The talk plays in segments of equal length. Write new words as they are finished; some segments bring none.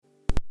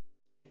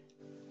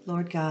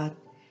Lord God,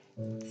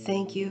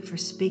 thank you for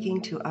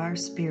speaking to our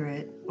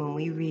spirit when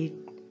we read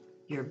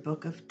your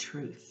book of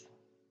truth.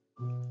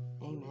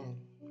 Amen.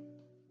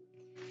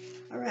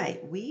 All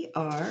right, we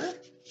are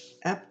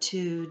up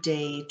to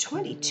day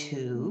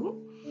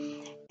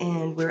 22,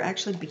 and we're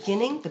actually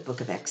beginning the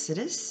book of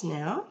Exodus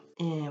now,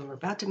 and we're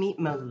about to meet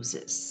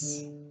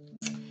Moses.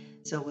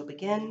 So we'll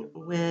begin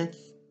with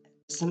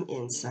some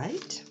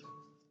insight.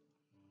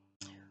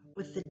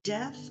 With the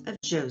death of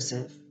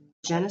Joseph,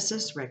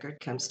 Genesis record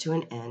comes to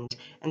an end,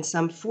 and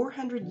some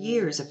 400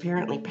 years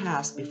apparently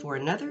pass before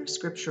another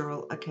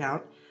scriptural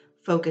account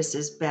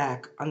focuses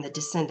back on the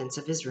descendants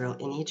of Israel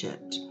in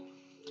Egypt.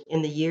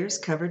 In the years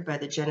covered by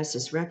the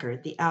Genesis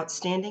record, the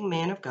outstanding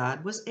man of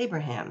God was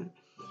Abraham.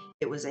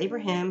 It was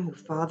Abraham who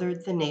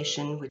fathered the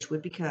nation which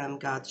would become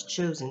God's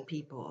chosen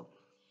people.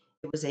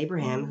 It was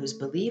Abraham whose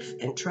belief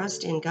and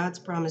trust in God's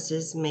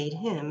promises made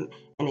him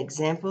an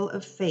example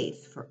of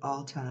faith for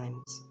all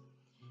times.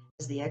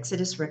 As the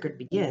Exodus record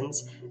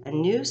begins, a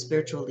new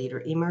spiritual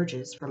leader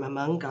emerges from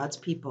among God's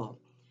people.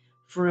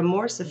 For a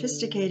more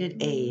sophisticated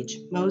age,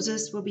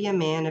 Moses will be a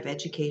man of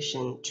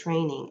education,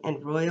 training,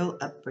 and royal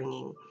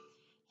upbringing.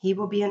 He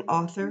will be an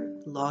author,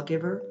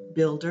 lawgiver,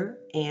 builder,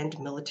 and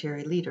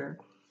military leader.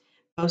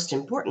 Most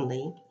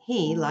importantly,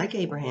 he, like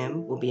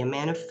Abraham, will be a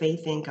man of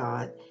faith in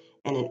God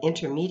and an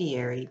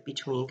intermediary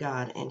between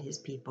God and his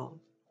people.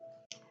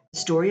 The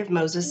story of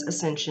Moses'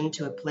 ascension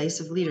to a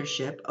place of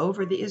leadership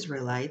over the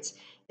Israelites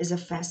is a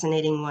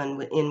fascinating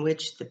one in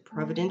which the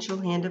providential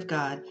hand of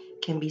God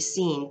can be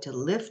seen to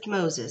lift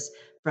Moses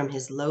from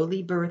his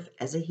lowly birth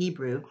as a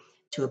Hebrew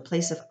to a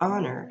place of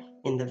honor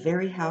in the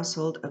very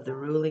household of the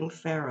ruling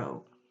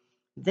Pharaoh.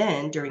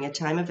 Then, during a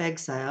time of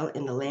exile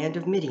in the land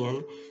of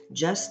Midian,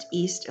 just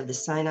east of the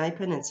Sinai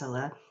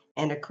Peninsula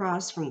and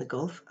across from the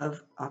Gulf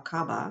of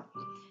Aqaba,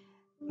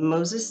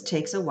 Moses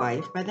takes a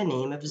wife by the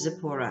name of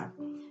Zipporah.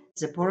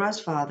 Zipporah's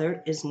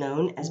father is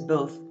known as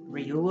both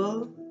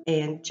Reuel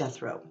and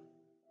Jethro.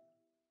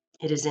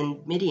 It is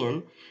in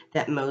Midian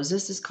that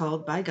Moses is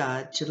called by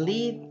God to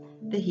lead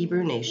the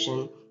Hebrew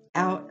nation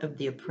out of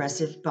the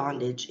oppressive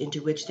bondage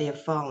into which they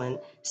have fallen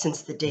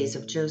since the days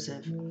of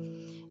Joseph.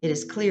 It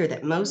is clear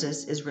that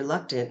Moses is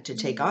reluctant to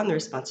take on the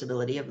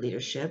responsibility of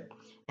leadership,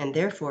 and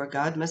therefore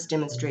God must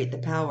demonstrate the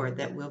power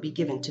that will be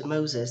given to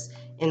Moses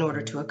in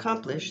order to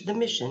accomplish the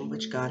mission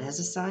which God has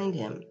assigned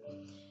him.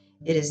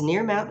 It is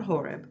near Mount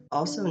Horeb,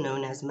 also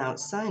known as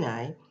Mount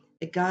Sinai,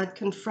 that God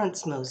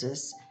confronts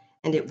Moses,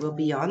 and it will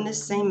be on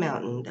this same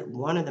mountain that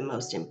one of the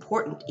most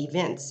important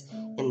events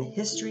in the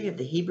history of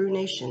the Hebrew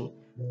nation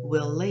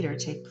will later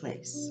take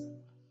place.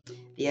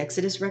 The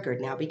Exodus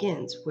record now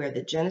begins where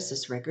the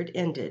Genesis record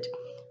ended,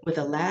 with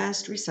a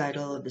last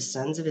recital of the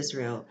sons of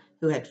Israel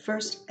who had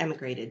first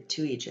emigrated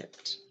to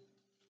Egypt.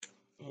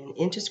 And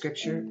into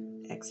Scripture,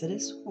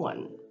 Exodus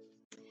 1.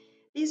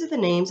 These are the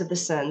names of the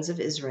sons of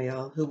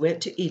Israel who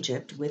went to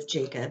Egypt with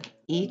Jacob,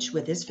 each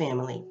with his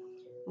family: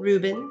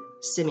 Reuben,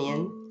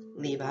 Simeon,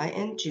 Levi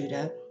and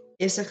Judah,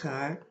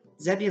 Issachar,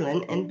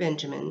 Zebulun and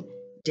Benjamin,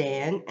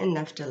 Dan and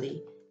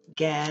Naphtali,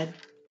 Gad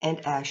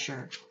and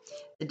Asher.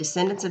 The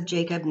descendants of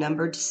Jacob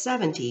numbered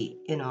 70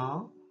 in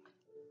all.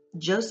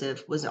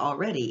 Joseph was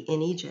already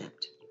in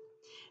Egypt.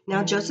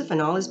 Now Joseph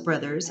and all his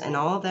brothers and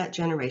all that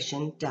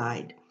generation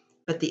died.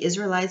 But the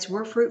Israelites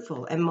were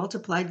fruitful and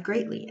multiplied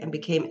greatly and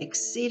became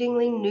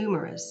exceedingly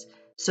numerous,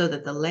 so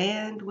that the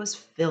land was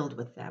filled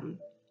with them.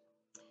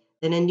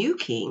 Then a new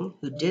king,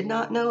 who did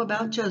not know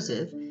about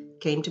Joseph,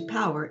 came to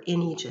power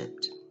in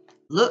Egypt.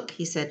 "Look,"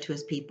 he said to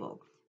his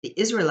people, "the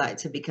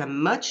Israelites have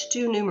become much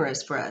too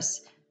numerous for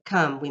us.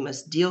 Come, we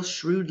must deal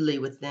shrewdly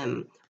with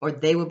them, or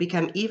they will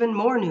become even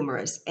more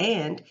numerous,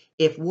 and,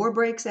 if war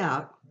breaks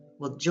out,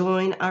 will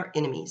join our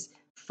enemies,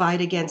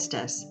 fight against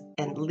us,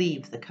 and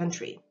leave the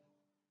country."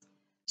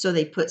 So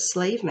they put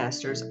slave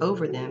masters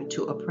over them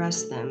to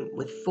oppress them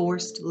with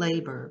forced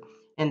labor,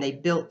 and they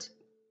built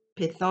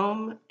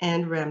Pithom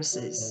and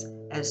Ramses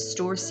as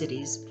store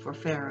cities for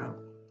Pharaoh.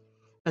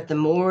 But the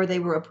more they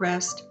were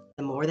oppressed,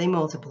 the more they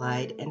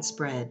multiplied and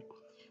spread.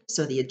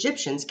 So the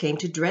Egyptians came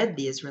to dread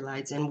the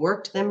Israelites and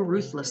worked them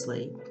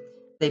ruthlessly.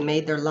 They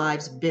made their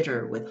lives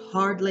bitter with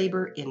hard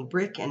labor in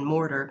brick and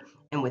mortar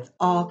and with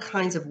all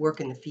kinds of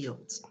work in the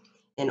fields.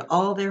 In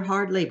all their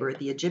hard labor,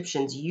 the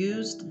Egyptians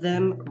used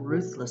them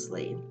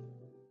ruthlessly.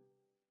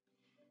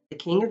 The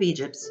king of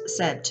Egypt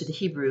said to the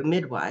Hebrew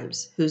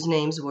midwives, whose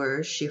names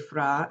were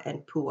Shiphrah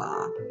and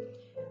Puah,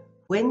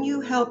 "When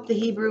you help the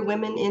Hebrew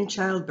women in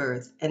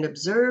childbirth and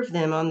observe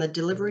them on the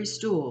delivery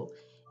stool,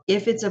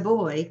 if it's a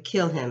boy,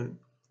 kill him,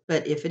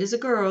 but if it is a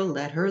girl,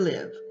 let her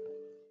live."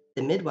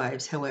 The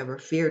midwives, however,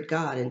 feared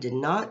God and did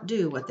not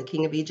do what the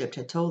king of Egypt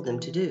had told them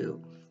to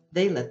do.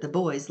 They let the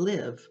boys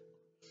live.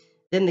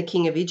 Then the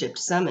king of Egypt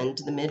summoned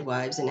the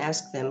midwives and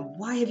asked them,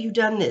 "Why have you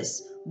done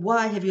this?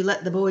 Why have you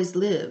let the boys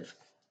live?"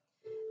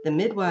 The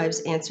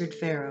midwives answered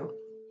Pharaoh,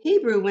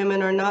 "Hebrew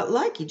women are not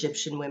like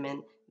Egyptian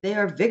women. They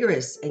are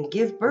vigorous and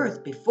give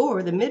birth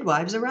before the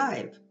midwives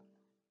arrive."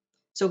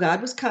 So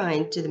God was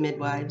kind to the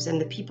midwives, and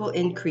the people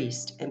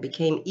increased and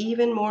became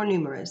even more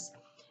numerous.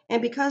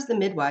 And because the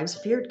midwives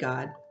feared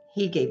God,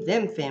 he gave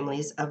them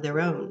families of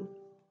their own.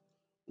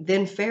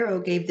 Then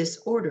Pharaoh gave this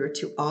order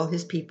to all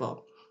his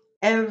people: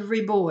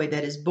 "Every boy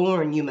that is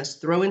born you must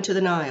throw into the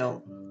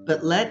Nile,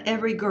 but let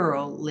every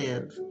girl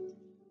live."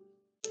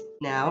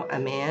 Now a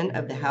man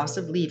of the house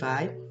of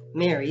Levi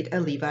married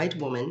a Levite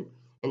woman,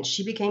 and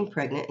she became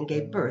pregnant and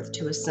gave birth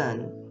to a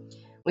son.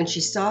 When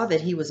she saw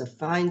that he was a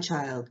fine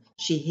child,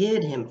 she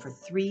hid him for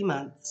 3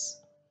 months.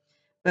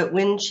 But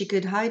when she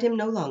could hide him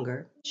no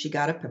longer, she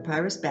got a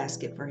papyrus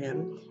basket for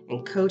him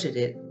and coated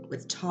it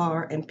with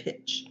tar and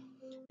pitch.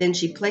 Then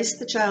she placed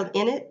the child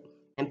in it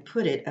and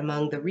put it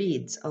among the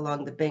reeds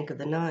along the bank of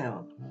the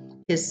Nile.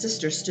 His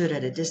sister stood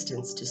at a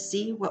distance to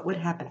see what would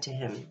happen to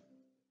him.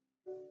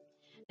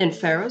 Then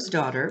Pharaoh's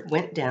daughter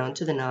went down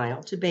to the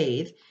Nile to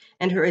bathe,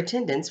 and her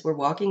attendants were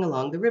walking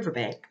along the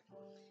riverbank.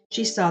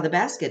 She saw the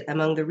basket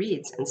among the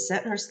reeds and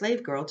sent her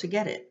slave girl to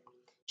get it.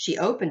 She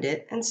opened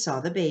it and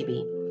saw the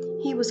baby.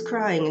 He was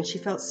crying, and she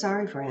felt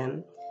sorry for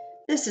him.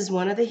 "This is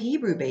one of the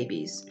Hebrew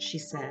babies," she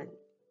said.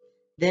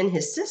 Then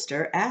his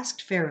sister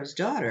asked Pharaoh's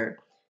daughter,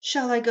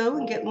 "Shall I go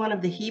and get one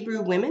of the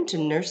Hebrew women to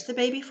nurse the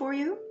baby for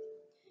you?"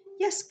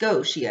 "Yes,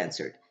 go," she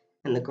answered,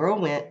 and the girl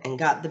went and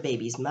got the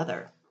baby's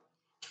mother.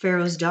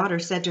 Pharaoh's daughter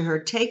said to her,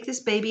 "Take this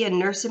baby and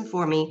nurse him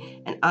for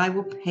me, and I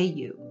will pay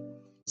you."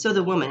 So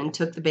the woman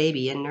took the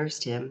baby and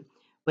nursed him.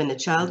 When the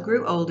child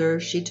grew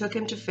older, she took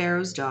him to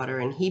Pharaoh's daughter,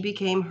 and he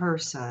became her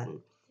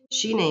son.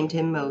 She named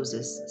him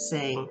Moses,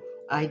 saying,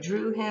 "I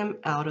drew him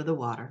out of the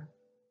water."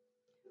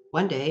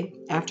 One day,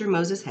 after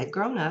Moses had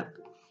grown up,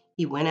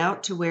 he went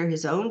out to where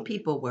his own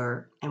people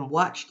were and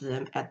watched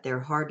them at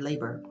their hard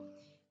labor.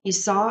 He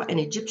saw an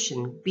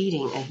Egyptian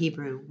beating a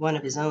Hebrew, one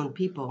of his own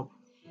people.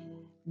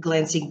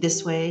 Glancing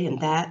this way and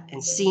that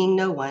and seeing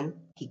no one,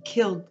 he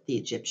killed the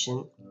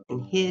Egyptian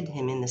and hid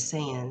him in the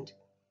sand.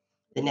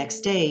 The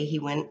next day he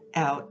went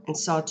out and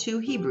saw 2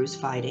 Hebrews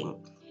fighting.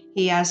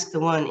 He asked the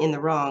one in the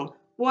wrong,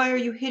 "Why are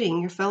you hitting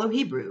your fellow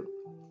Hebrew?"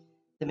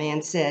 The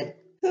man said,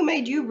 "Who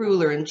made you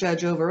ruler and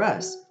judge over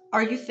us?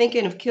 Are you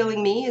thinking of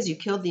killing me as you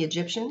killed the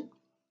Egyptian?"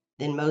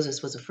 Then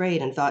Moses was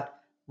afraid and thought,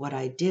 "What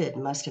I did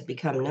must have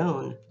become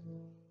known."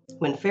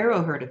 When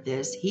Pharaoh heard of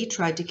this, he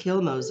tried to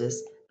kill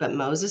Moses, but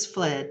Moses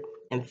fled,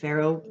 and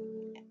Pharaoh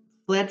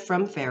fled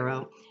from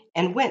Pharaoh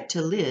and went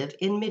to live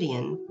in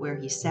Midian, where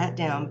he sat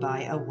down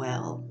by a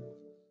well.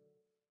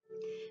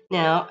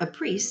 Now a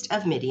priest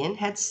of Midian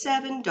had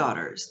 7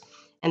 daughters,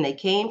 and they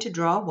came to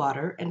draw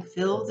water and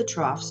fill the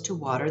troughs to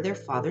water their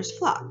father's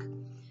flock.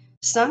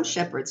 Some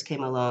shepherds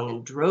came along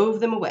and drove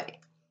them away,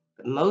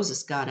 but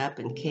Moses got up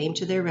and came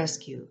to their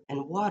rescue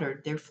and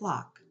watered their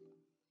flock.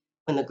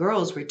 When the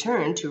girls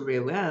returned to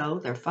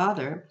Reuel, their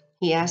father,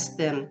 he asked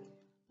them,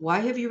 "Why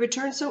have you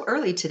returned so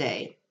early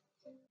today?"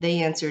 They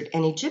answered,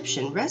 "An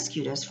Egyptian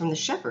rescued us from the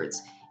shepherds.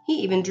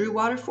 He even drew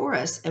water for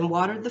us and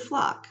watered the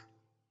flock."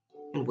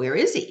 "And where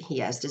is he?"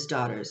 he asked his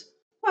daughters.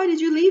 "Why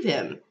did you leave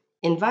him?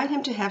 Invite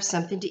him to have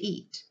something to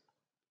eat."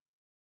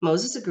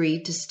 Moses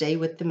agreed to stay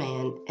with the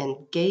man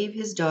and gave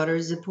his daughter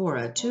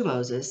Zipporah to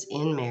Moses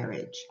in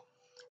marriage.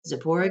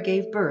 Zipporah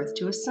gave birth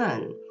to a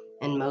son,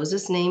 and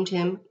Moses named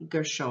him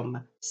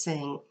Gershom,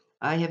 saying,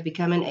 "I have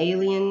become an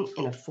alien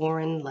in a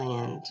foreign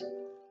land."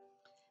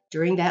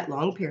 During that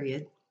long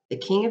period, the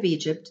king of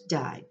Egypt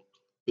died.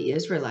 The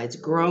Israelites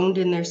groaned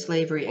in their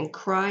slavery and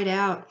cried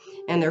out,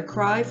 and their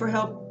cry for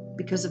help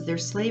because of their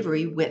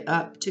slavery went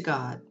up to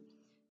God.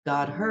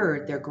 God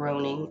heard their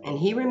groaning, and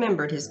he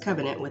remembered his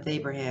covenant with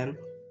Abraham,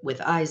 with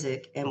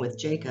Isaac, and with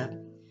Jacob.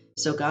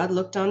 So God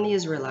looked on the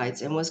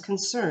Israelites and was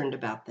concerned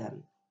about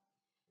them.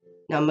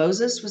 Now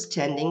Moses was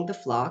tending the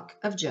flock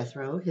of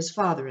Jethro, his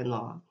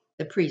father-in-law,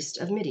 the priest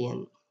of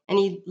Midian, and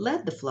he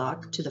led the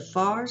flock to the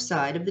far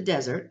side of the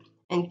desert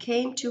and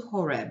came to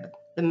Horeb,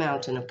 the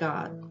mountain of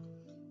God.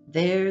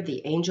 There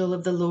the angel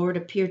of the Lord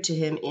appeared to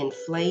him in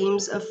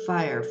flames of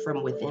fire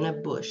from within a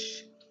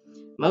bush.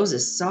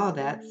 Moses saw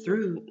that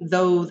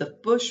though the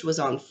bush was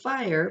on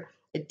fire,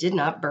 it did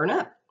not burn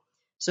up.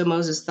 So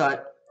Moses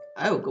thought,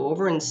 "I will go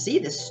over and see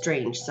this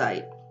strange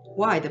sight,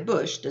 why the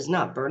bush does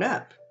not burn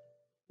up."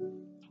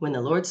 When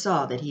the Lord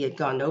saw that he had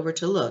gone over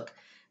to look,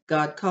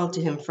 God called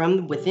to him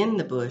from within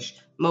the bush,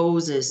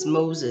 "Moses,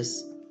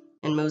 Moses."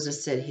 And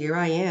Moses said, "Here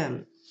I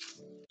am."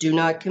 "Do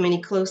not come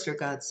any closer,"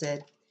 God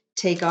said.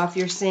 "Take off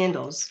your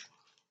sandals,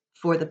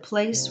 for the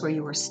place where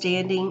you are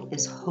standing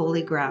is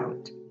holy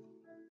ground."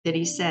 Then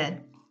he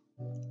said,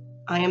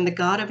 "I am the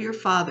God of your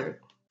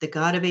father, the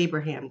God of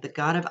Abraham, the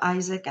God of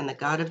Isaac, and the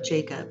God of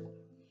Jacob."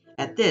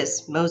 At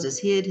this, Moses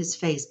hid his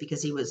face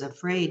because he was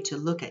afraid to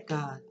look at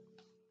God.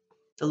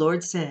 The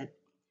Lord said,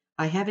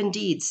 "I have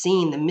indeed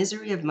seen the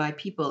misery of my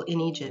people in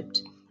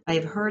Egypt. I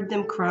have heard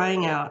them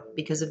crying out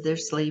because of their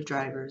slave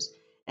drivers,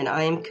 and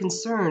I am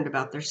concerned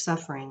about their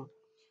suffering.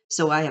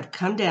 So I have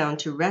come down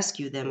to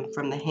rescue them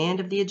from the hand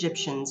of the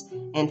Egyptians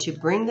and to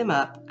bring them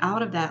up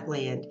out of that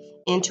land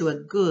into a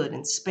good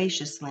and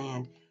spacious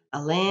land,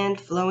 a land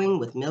flowing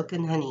with milk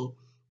and honey,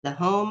 the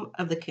home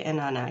of the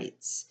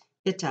Canaanites,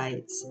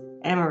 Hittites,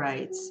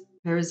 Amorites,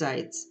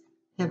 Perizzites,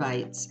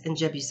 Hivites, and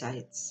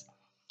Jebusites.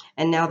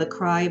 And now the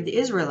cry of the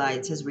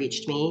Israelites has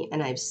reached me,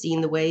 and I have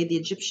seen the way the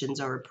Egyptians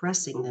are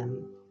oppressing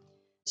them.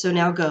 So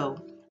now go.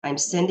 I am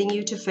sending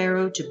you to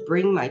Pharaoh to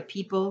bring my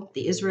people,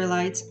 the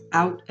Israelites,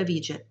 out of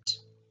Egypt."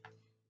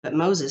 But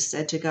Moses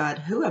said to God,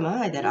 "Who am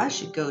I that I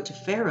should go to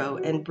Pharaoh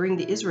and bring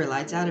the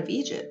Israelites out of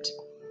Egypt?"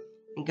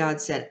 And God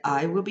said,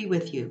 "I will be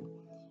with you,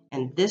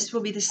 and this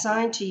will be the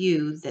sign to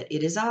you that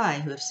it is I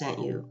who have sent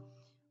you.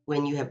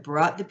 When you have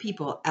brought the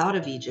people out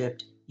of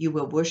Egypt, you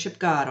will worship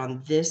God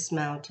on this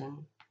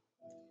mountain."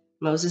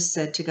 Moses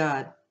said to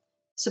God,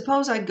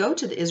 "Suppose I go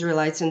to the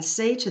Israelites and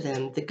say to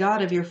them, 'The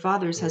God of your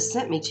fathers has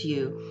sent me to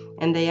you,'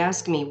 and they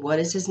ask me, 'What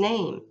is his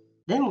name?'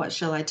 Then what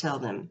shall I tell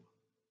them?"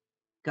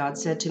 God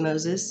said to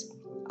Moses,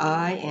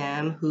 "I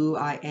am who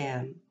I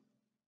am.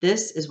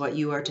 This is what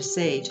you are to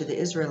say to the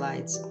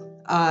Israelites.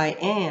 'I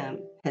am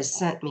has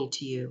sent me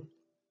to you.'"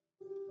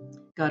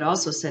 God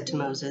also said to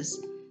Moses,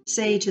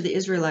 "Say to the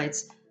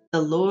Israelites,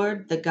 'The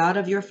Lord, the God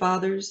of your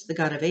fathers, the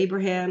God of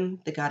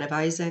Abraham, the God of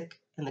Isaac,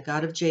 and the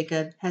God of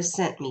Jacob, has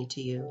sent me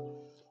to you.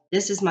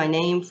 This is my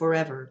name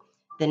forever,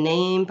 the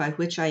name by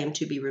which I am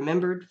to be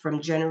remembered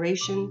from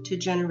generation to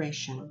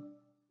generation.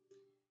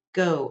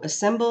 Go,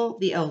 assemble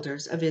the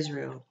elders of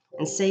Israel,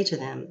 and say to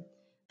them,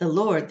 'The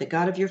Lord, the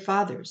God of your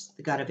fathers,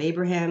 the God of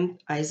Abraham,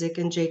 Isaac,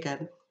 and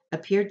Jacob,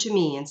 appeared to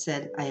me and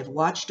said, I have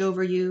watched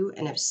over you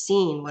and have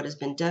seen what has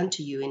been done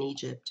to you in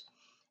Egypt.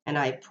 And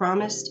I have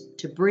promised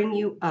to bring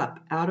you up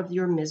out of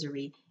your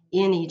misery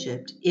in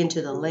Egypt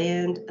into the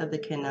land of the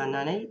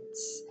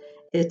Canaanites,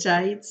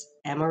 Hittites,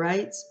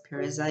 Amorites,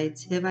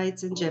 Perizzites,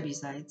 Hivites, and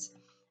Jebusites,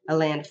 a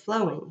land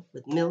flowing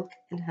with milk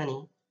and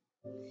honey.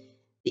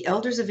 The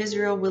elders of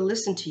Israel will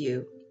listen to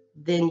you.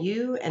 Then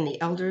you and the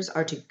elders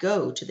are to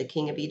go to the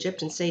king of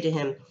Egypt and say to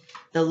him,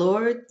 'The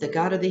Lord, the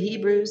God of the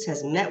Hebrews,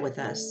 has met with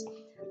us.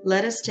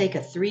 Let us take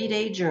a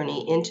 3-day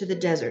journey into the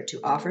desert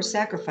to offer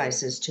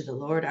sacrifices to the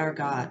Lord our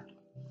God.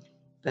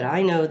 But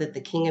I know that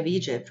the king of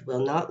Egypt will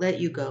not let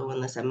you go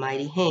unless a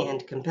mighty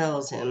hand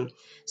compels him.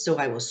 So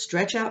I will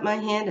stretch out my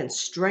hand and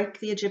strike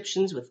the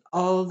Egyptians with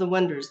all the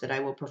wonders that I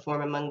will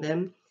perform among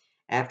them.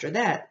 After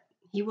that,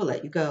 he will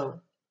let you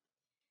go.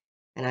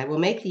 And I will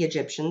make the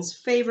Egyptians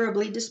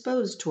favorably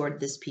disposed toward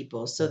this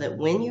people, so that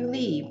when you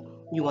leave,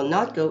 you will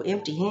not go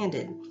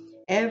empty-handed.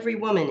 Every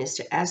woman is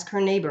to ask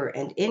her neighbor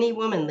and any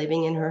woman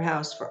living in her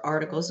house for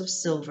articles of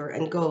silver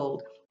and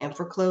gold and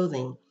for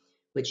clothing,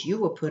 which you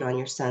will put on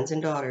your sons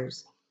and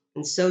daughters.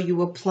 And so you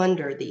will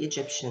plunder the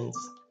Egyptians."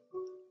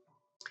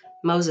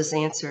 Moses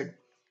answered,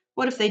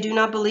 "What if they do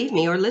not believe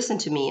me or listen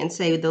to me and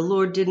say, 'The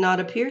Lord did not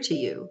appear to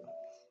you'?"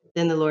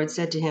 Then the Lord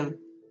said to him,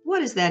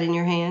 "What is that in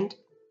your hand?"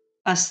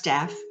 "A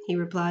staff," he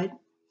replied.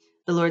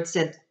 The Lord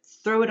said,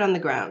 "Throw it on the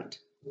ground."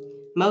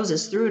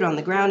 Moses threw it on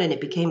the ground, and it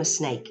became a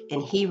snake,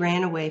 and he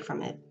ran away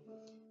from it.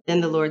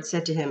 Then the Lord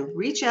said to him,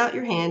 "Reach out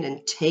your hand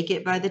and take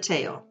it by the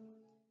tail."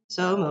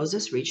 So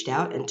Moses reached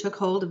out and took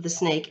hold of the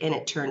snake, and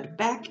it turned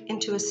back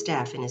into a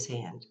staff in his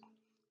hand.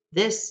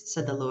 "This,"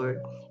 said the Lord,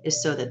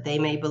 "is so that they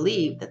may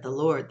believe that the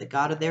Lord, the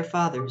God of their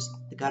fathers,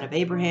 the God of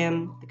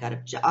Abraham, the God of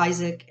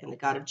Isaac, and the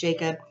God of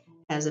Jacob,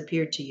 has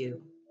appeared to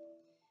you."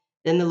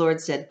 Then the Lord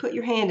said, "Put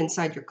your hand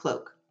inside your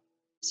cloak."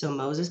 So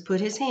Moses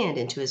put his hand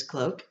into his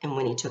cloak, and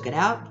when he took it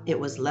out, it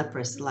was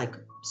leprous like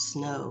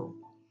snow.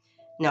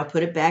 "Now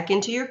put it back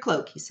into your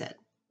cloak," he said.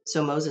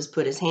 So Moses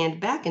put his hand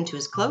back into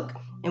his cloak,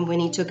 and when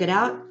he took it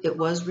out, it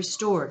was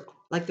restored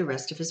like the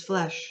rest of his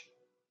flesh.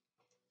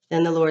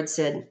 Then the Lord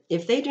said,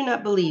 "If they do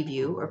not believe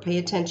you or pay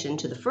attention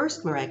to the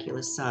first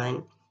miraculous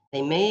sign,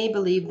 they may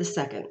believe the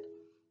second.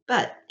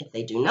 But if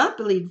they do not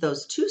believe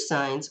those 2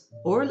 signs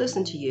or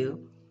listen to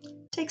you,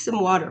 take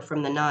some water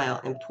from the Nile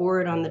and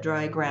pour it on the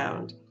dry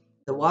ground.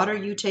 The water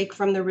you take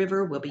from the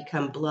river will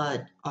become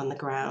blood on the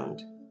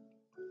ground."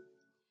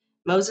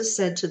 Moses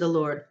said to the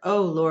Lord,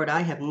 "O Lord,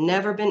 I have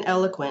never been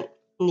eloquent,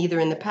 neither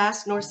in the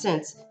past nor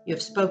since you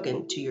have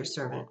spoken to your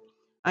servant.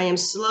 I am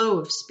slow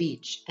of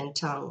speech and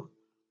tongue."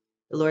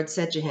 The Lord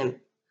said to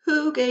him,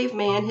 "Who gave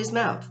man his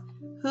mouth?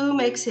 Who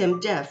makes him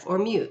deaf or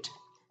mute?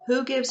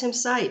 Who gives him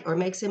sight or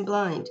makes him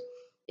blind?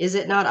 Is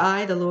it not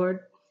I, the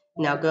Lord?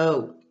 Now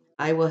go,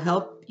 I will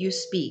help you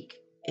speak,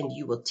 and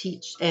will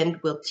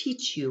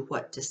teach you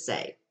what to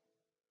say."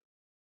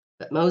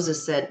 But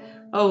Moses said,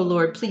 "Oh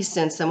Lord, please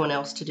send someone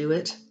else to do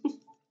it."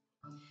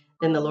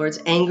 Then the Lord's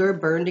anger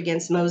burned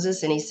against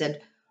Moses, and he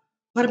said,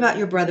 "What about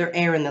your brother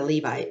Aaron the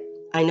Levite?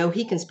 I know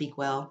he can speak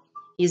well.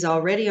 He is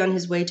already on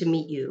his way to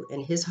meet you,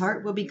 and his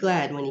heart will be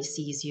glad when he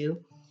sees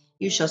you.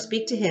 You shall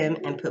speak to him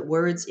and put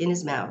words in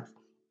his mouth.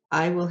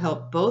 I will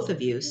help both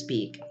of you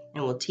speak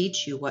and will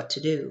teach you what to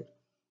do.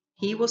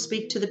 He will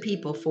speak to the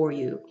people for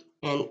you,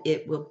 and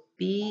it will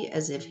be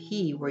as if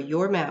he were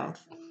your mouth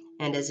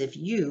and as if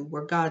you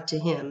were God to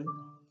him.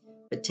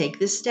 But take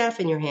this staff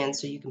in your hand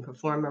so you can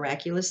perform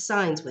miraculous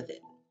signs with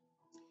it."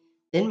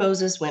 Then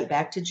Moses went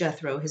back to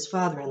Jethro, his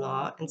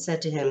father-in-law, and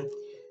said to him,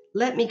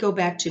 "Let me go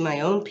back to my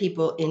own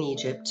people in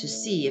Egypt to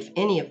see if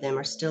any of them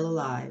are still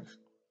alive."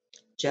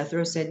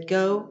 Jethro said,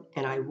 "Go,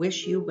 and I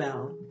wish you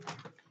well."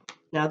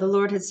 Now the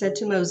Lord had said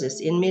to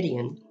Moses in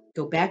Midian,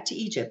 Go back to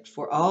Egypt,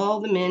 for all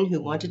the men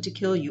who wanted to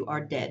kill you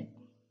are dead."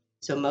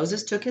 So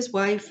Moses took his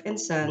wife and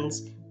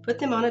sons, put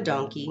them on a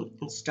donkey,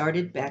 and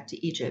started back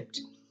to Egypt.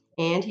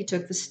 And he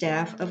took the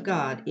staff of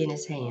God in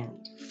his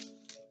hand.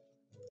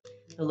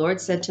 The Lord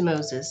said to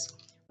Moses,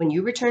 "When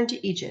you return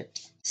to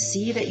Egypt,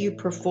 see that you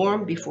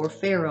perform before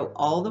Pharaoh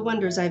all the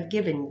wonders I've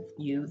given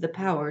you the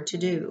power to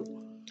do.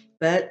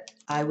 But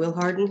I will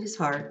harden his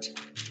heart,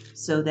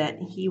 so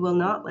that he will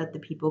not let the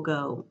people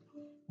go.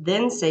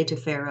 Then say to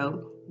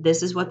Pharaoh,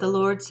 'This is what the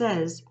Lord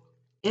says.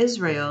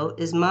 Israel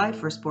is my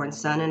firstborn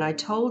son, and I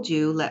told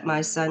you, let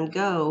my son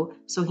go,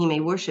 so he may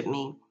worship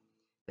me.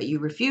 But you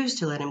refused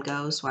to let him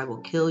go, so I will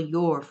kill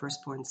your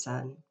firstborn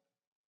son.'"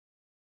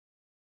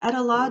 At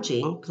a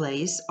lodging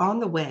place on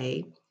the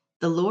way,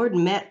 the Lord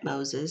met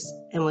Moses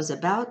and was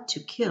about to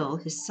kill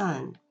his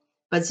son.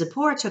 But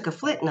Zipporah took a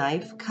flint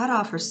knife, cut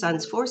off her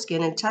son's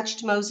foreskin, and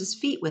touched Moses'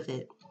 feet with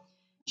it.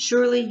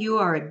 "Surely you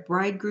are a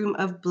bridegroom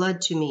of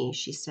blood to me,"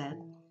 she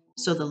said.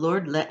 So the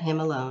Lord let him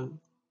alone.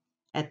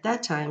 At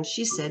that time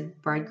she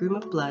said bridegroom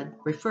of blood,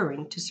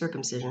 referring to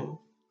circumcision.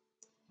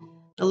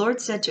 The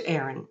Lord said to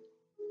Aaron,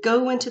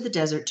 "Go into the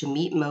desert to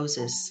meet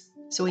Moses."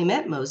 So he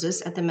met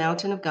Moses at the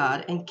mountain of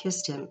God and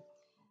kissed him.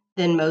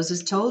 Then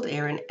Moses told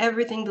Aaron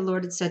everything the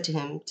Lord had said to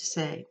him to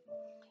say,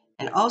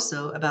 and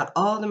also about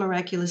all the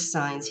miraculous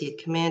signs he had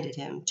commanded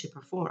him to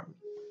perform.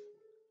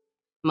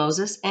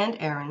 Moses and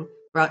Aaron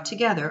brought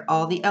together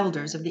all the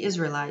elders of the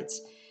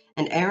Israelites,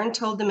 and Aaron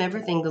told them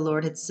everything the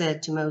Lord had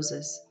said to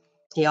Moses.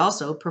 He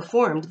also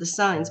performed the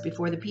signs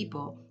before the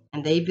people,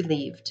 and they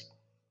believed.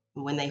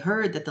 And when they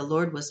heard that the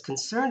Lord was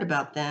concerned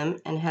about them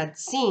and had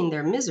seen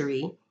their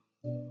misery,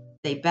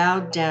 they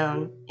bowed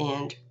down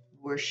and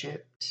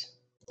worshipped.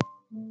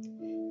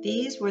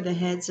 These were the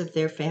heads of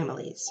their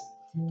families.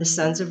 The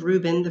sons of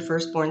Reuben, the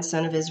firstborn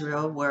son of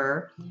Israel,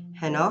 were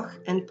Hanoch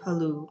and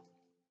Palu,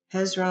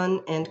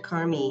 Hezron and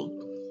Carmi.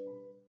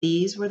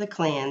 These were the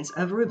clans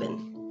of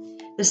Reuben.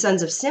 The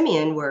sons of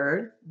Simeon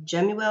were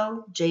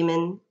Jemuel,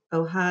 Jamin,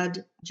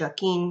 Ohad,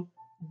 Jachin,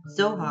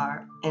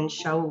 Zohar, and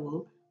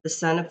Shaul, the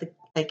son of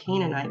a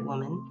Canaanite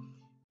woman.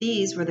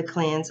 These were the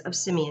clans of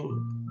Simeon.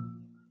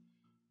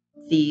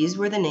 These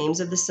were the names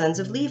of the sons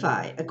of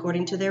Levi,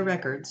 according to their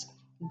records: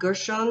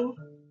 Gershon,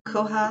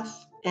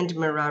 Kohath, and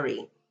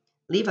Merari.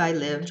 Levi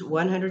lived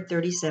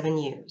 137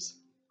 years.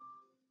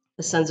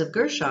 The sons of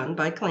Gershon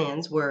by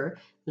clans were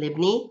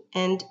Libni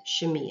and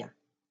Shemiah.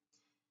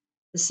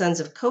 The sons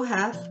of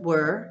Kohath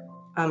were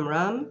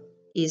Amram,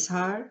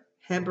 Izhar,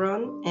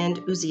 Hebron, and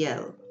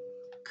Uzziel.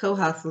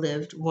 Kohath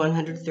lived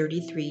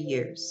 133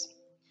 years.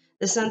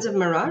 The sons of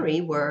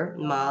Merari were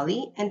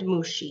Mali and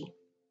Mushi.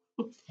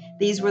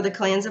 These were the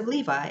clans of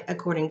Levi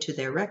according to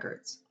their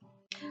records.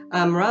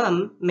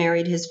 Amram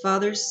married his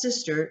father's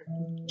sister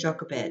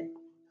Jochebed,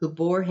 who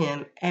bore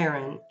him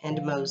Aaron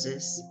and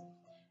Moses.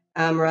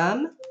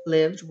 Amram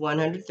lived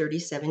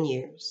 137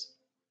 years.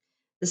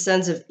 The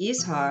sons of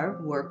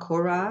Izhar were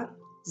Korah,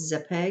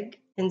 Zepeg,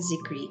 and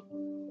Zikri.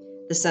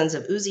 The sons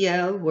of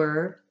Uzziel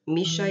were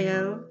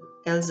Mishael,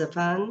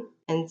 Elzaphan,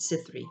 and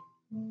Sithri.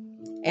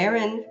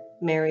 Aaron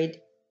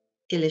married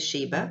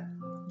Elisheba,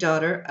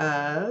 daughter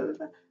of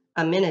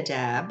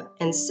Aminadab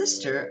and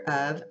sister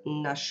of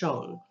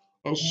Nashon,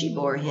 and she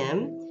bore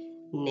him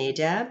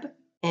Nadab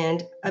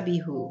and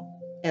Abihu,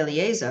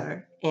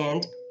 Eleazar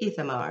and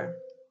Ithamar.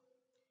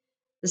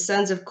 The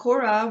sons of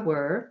Korah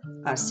were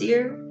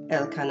Asir,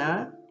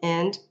 Elkanah,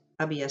 and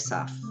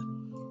Abiasaph.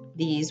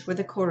 These were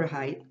the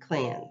Korahite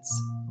clans.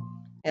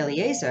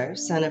 Eleazar,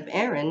 son of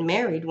Aaron,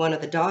 married one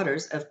of the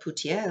daughters of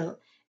Putiel,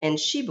 and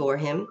she bore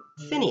him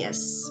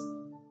Phinehas.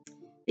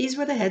 These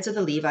were the heads of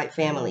the Levite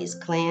families,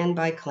 clan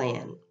by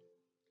clan.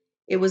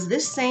 It was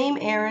this same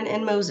Aaron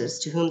and Moses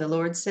to whom the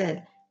Lord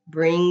said,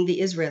 "Bring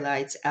the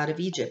Israelites out of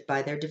Egypt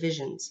by their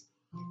divisions."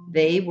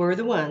 They were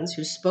the ones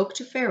who spoke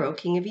to Pharaoh,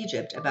 king of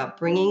Egypt, about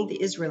bringing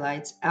the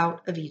Israelites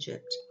out of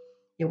Egypt.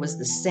 It was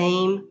the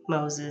same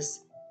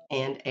Moses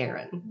and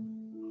Aaron.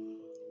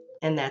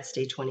 And that's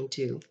day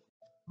 22.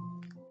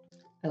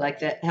 I like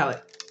that, how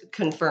it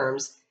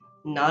confirms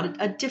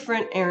not a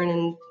different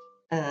Aaron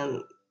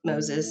and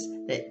Moses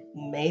that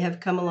may have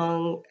come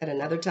along at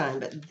another time,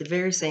 but the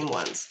very same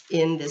ones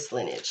in this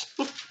lineage.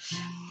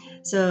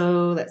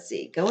 So let's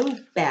see, going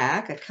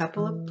back a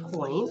couple of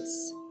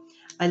points.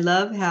 I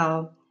love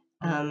how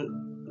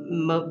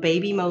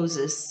baby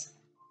Moses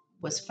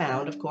was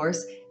found, of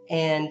course,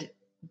 and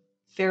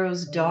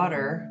Pharaoh's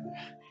daughter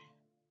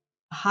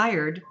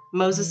hired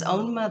Moses'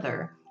 own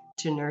mother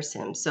to nurse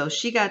him. So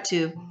she got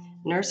to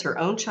nurse her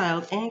own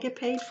child and get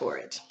paid for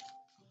it.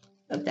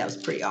 That was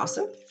pretty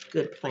awesome.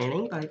 Good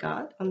planning by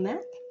God on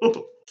that.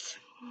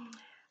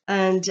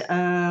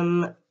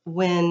 And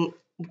when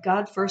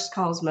God first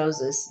calls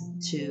Moses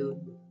to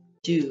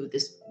do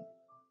this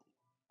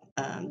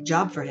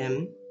job for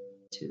him,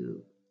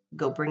 to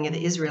go bring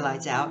the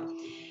Israelites out,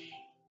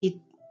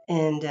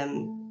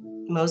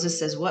 Moses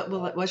says,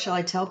 "What shall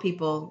I tell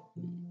people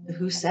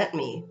who sent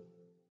me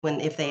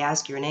if they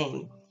ask your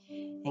name?"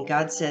 And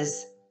God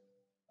says,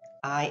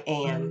 "I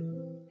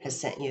am has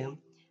sent you."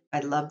 I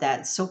love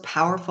that. It's so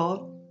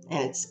powerful,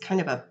 and it's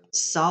kind of a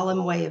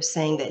solemn way of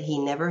saying that he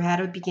never had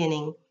a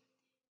beginning.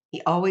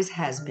 He always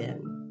has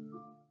been.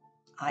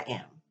 I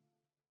am.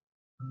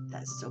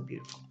 That's so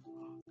beautiful.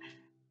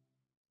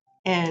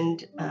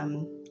 And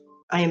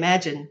I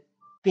imagine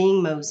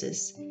being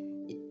Moses.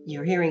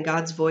 You're hearing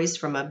God's voice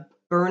from a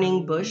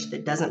burning bush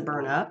that doesn't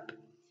burn up.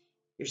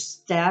 Your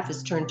staff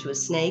is turned to a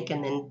snake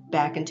and then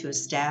back into a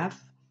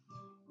staff.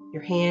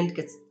 Your hand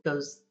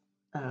goes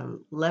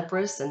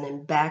leprous and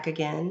then back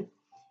again.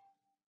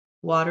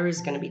 Water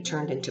is going to be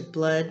turned into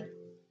blood.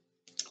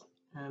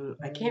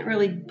 I can't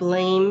really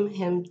blame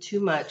him too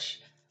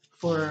much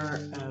for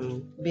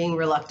being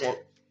reluctant,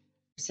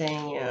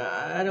 saying,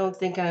 I don't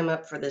think I'm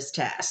up for this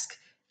task.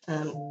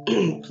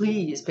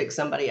 Please pick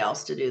somebody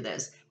else to do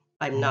this.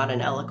 I'm not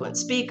an eloquent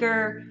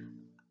speaker.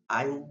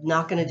 I'm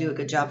not going to do a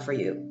good job for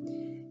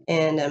you.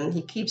 And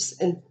he keeps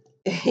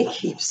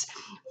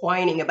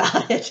whining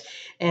about it.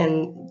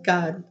 And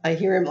God, I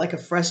hear him like a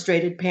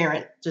frustrated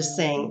parent just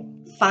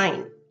saying,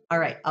 fine. All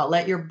right, I'll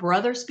let your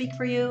brother speak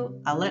for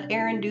you. I'll let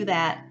Aaron do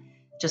that.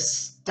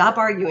 Just stop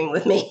arguing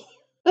with me.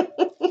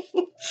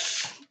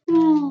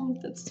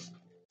 That's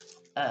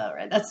all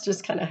right. That's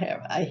just kind of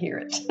how I hear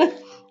it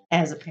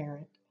as a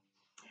parent.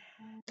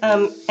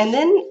 And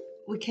then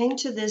we came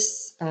to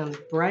this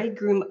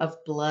bridegroom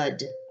of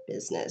blood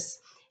business.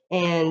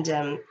 And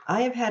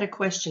I have had a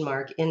question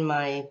mark in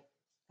my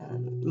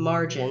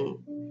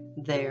margin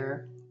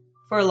there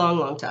for a long,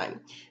 long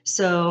time.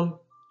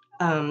 So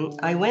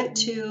I went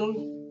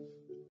to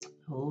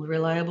old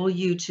reliable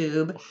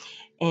YouTube,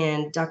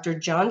 and Dr.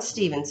 John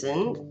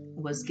Stevenson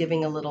was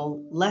giving a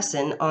little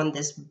lesson on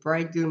this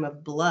bridegroom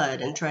of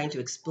blood and trying to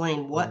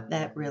explain what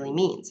that really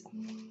means.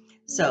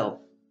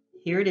 So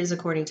here it is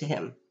according to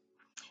him.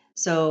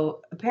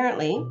 So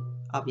apparently,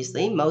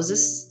 obviously,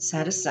 Moses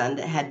had a son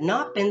that had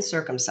not been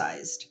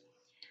circumcised.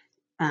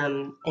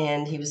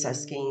 And he was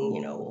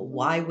asking,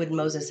 why would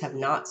Moses have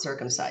not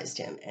circumcised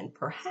him? And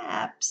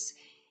perhaps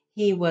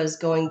he was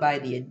going by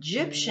the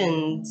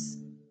Egyptians'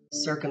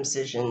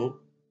 circumcision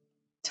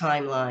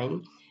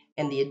timeline,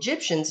 and the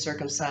Egyptians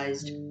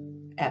circumcised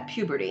at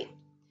puberty.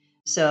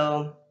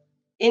 So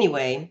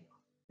anyway,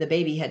 the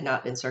baby had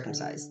not been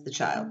circumcised, the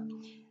child.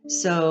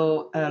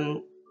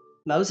 So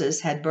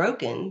Moses had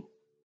broken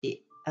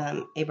the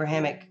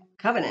Abrahamic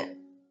covenant.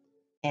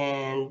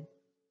 And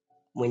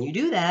when you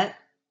do that,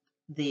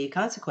 the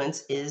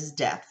consequence is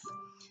death.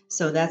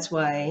 So that's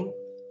why,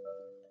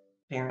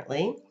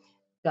 apparently,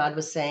 God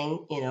was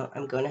saying,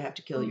 I'm going to have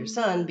to kill your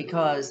son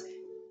because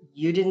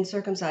you didn't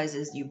circumcise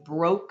us. You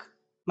broke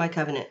my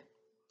covenant.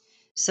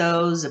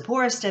 So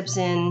Zipporah steps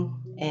in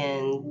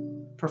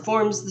and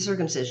performs the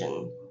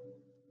circumcision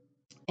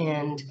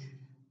and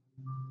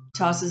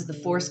tosses the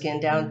foreskin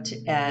down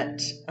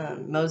at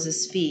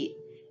Moses' feet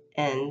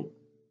and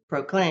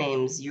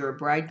proclaims, "You're a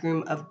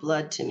bridegroom of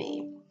blood to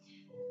me."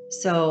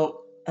 So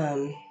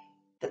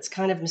that's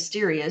kind of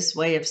mysterious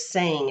way of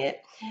saying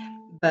it.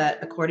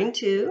 But according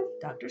to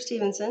Dr.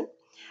 Stevenson,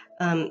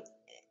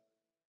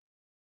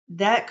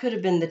 that could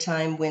have been the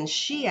time when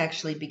she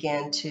actually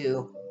began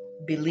to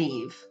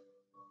believe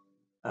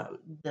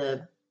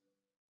the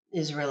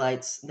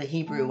Israelites, the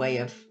Hebrew way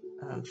of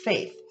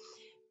faith.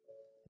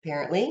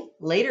 Apparently,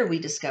 later we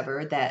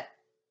discover that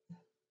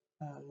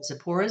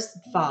Zipporah's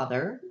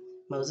father,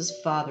 Moses'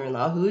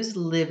 father-in-law, who he's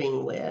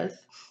living with,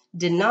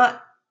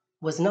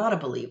 was not a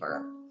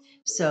believer.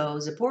 So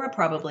Zipporah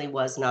probably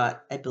was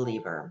not a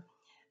believer.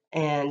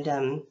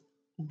 And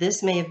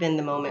this may have been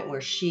the moment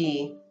where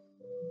she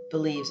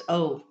believes,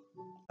 oh,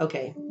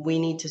 okay, we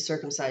need to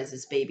circumcise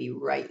this baby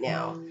right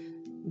now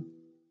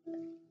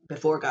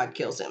before God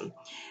kills him.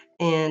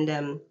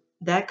 And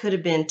that could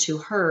have been to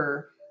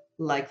her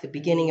like the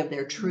beginning of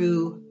their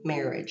true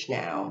marriage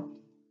now.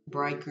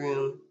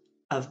 Bridegroom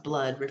of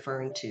blood,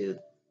 referring to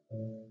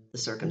the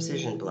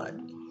circumcision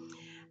blood.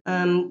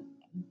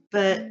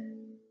 But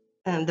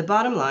the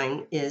bottom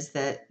line is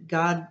that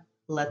God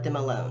let them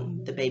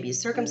alone. The baby is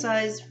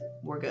circumcised,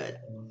 we're good.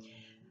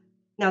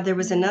 Now, there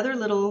was another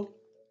little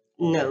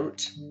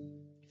note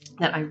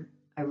that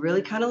I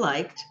really kind of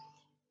liked.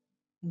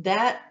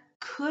 That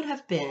could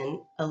have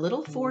been a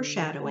little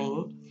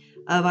foreshadowing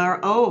of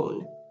our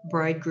own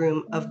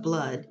bridegroom of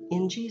blood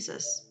in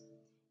Jesus.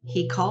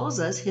 He calls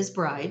us his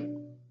bride,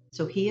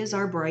 so he is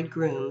our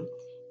bridegroom,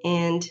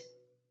 and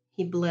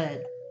he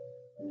bled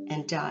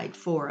and died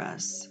for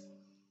us.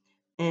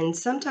 And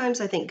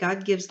sometimes I think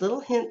God gives little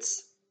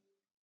hints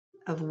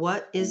of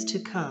what is to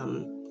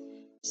come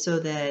so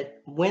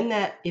that when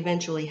that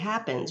eventually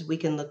happens, we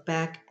can look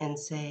back and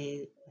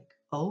say,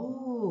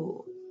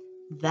 oh,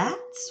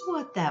 that's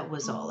what that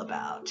was all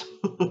about.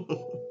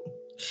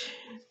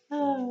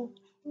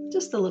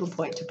 Just a little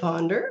point to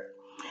ponder.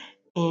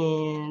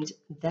 And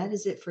that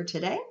is it for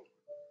today.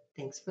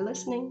 Thanks for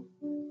listening.